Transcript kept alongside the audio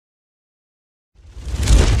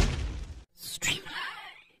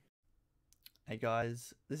Hey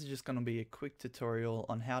guys, this is just going to be a quick tutorial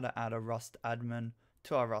on how to add a Rust admin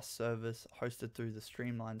to our Rust service hosted through the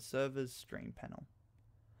Streamline Servers stream panel.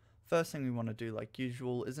 First thing we want to do, like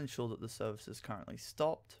usual, is ensure that the service is currently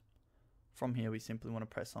stopped. From here we simply want to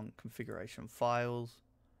press on configuration files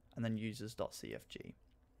and then users.cfg.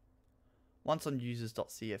 Once on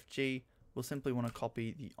users.cfg, we'll simply want to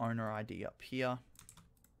copy the owner ID up here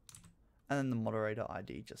and then the moderator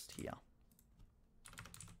ID just here.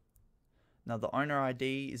 Now the owner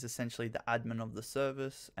ID is essentially the admin of the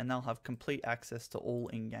service and they'll have complete access to all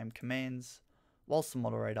in-game commands, whilst the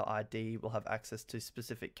moderator ID will have access to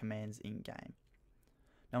specific commands in-game.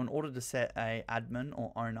 Now in order to set a admin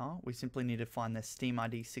or owner, we simply need to find their Steam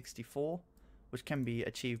ID 64, which can be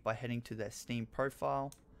achieved by heading to their Steam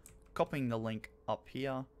profile, copying the link up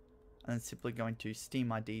here, and then simply going to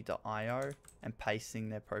steamid.io and pasting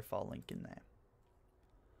their profile link in there.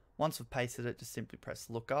 Once we've pasted it, just simply press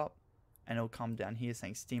look up, and it'll come down here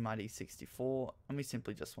saying Steam ID 64, and we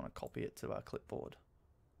simply just want to copy it to our clipboard.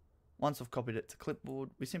 Once we've copied it to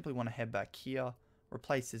clipboard, we simply want to head back here,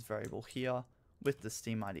 replace this variable here with the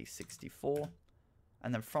Steam ID 64,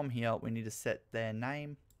 and then from here we need to set their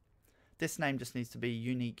name. This name just needs to be a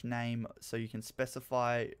unique name so you can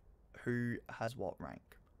specify who has what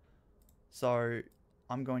rank. So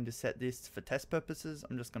I'm going to set this for test purposes.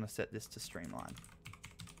 I'm just going to set this to Streamline.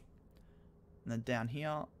 And then down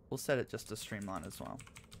here, we'll set it just to Streamline as well.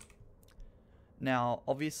 Now,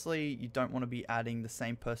 obviously, you don't want to be adding the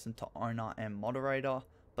same person to owner and moderator,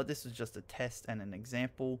 but this is just a test and an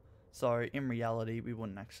example. So in reality, we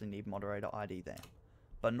wouldn't actually need moderator ID there.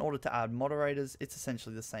 But in order to add moderators, it's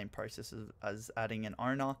essentially the same process as adding an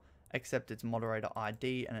owner, except it's moderator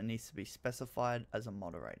ID and it needs to be specified as a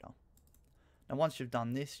moderator. Now, once you've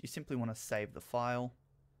done this, you simply want to save the file,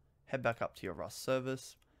 head back up to your Rust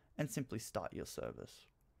service, and simply start your service.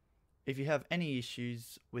 If you have any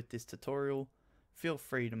issues with this tutorial, feel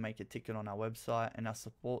free to make a ticket on our website and our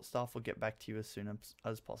support staff will get back to you as soon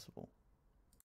as possible.